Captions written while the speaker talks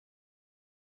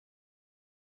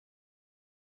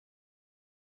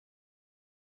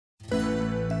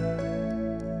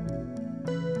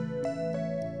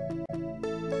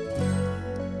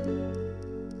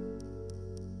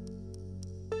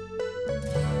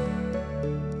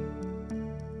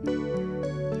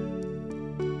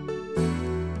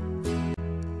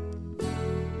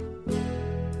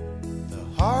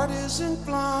isn't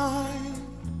blind,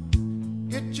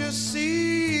 it just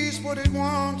sees what it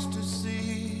wants to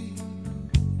see.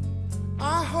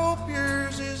 I hope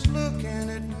yours is looking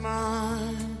at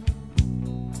mine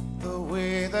the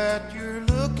way that you're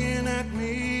looking at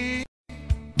me.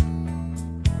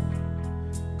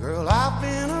 Girl, I've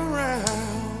been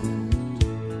around,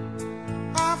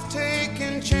 I've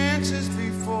taken chances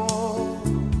before,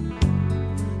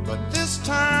 but this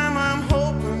time I'm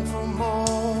hoping for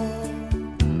more.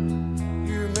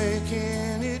 You're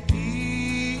making it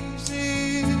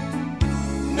easy.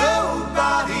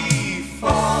 Nobody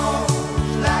falls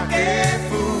like a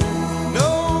fool.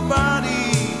 Nobody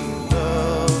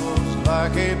loves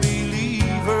like a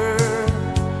believer.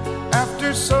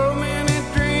 After so many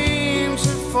dreams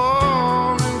have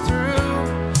fallen through,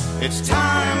 it's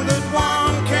time that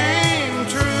one came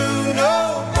true.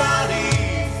 Nobody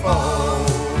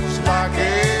falls like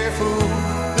a fool.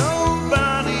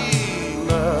 Nobody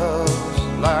loves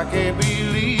like a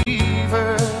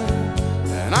believer.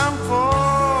 And I'm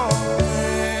falling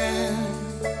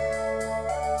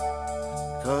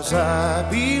 'cause I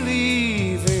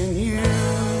believe in you.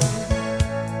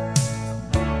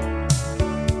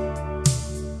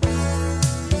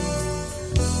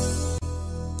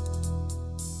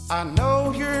 I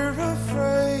know you're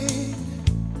afraid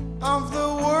of the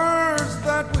words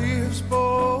that we've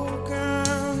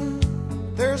spoken.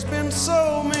 There's been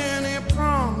so many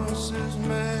promises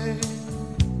made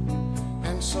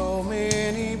and so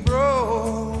many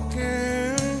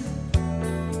broken.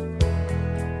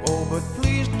 Oh, but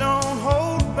please don't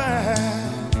hold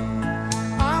back.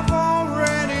 I've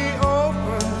already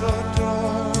opened the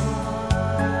door,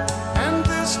 and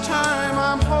this time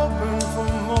I'm hoping for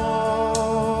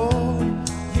more.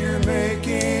 You're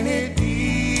making it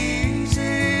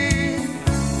easy.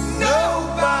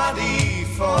 Nobody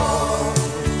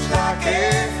falls like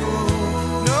a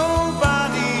fool.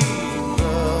 Nobody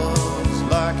loves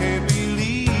like a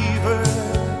believer.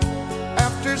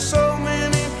 After so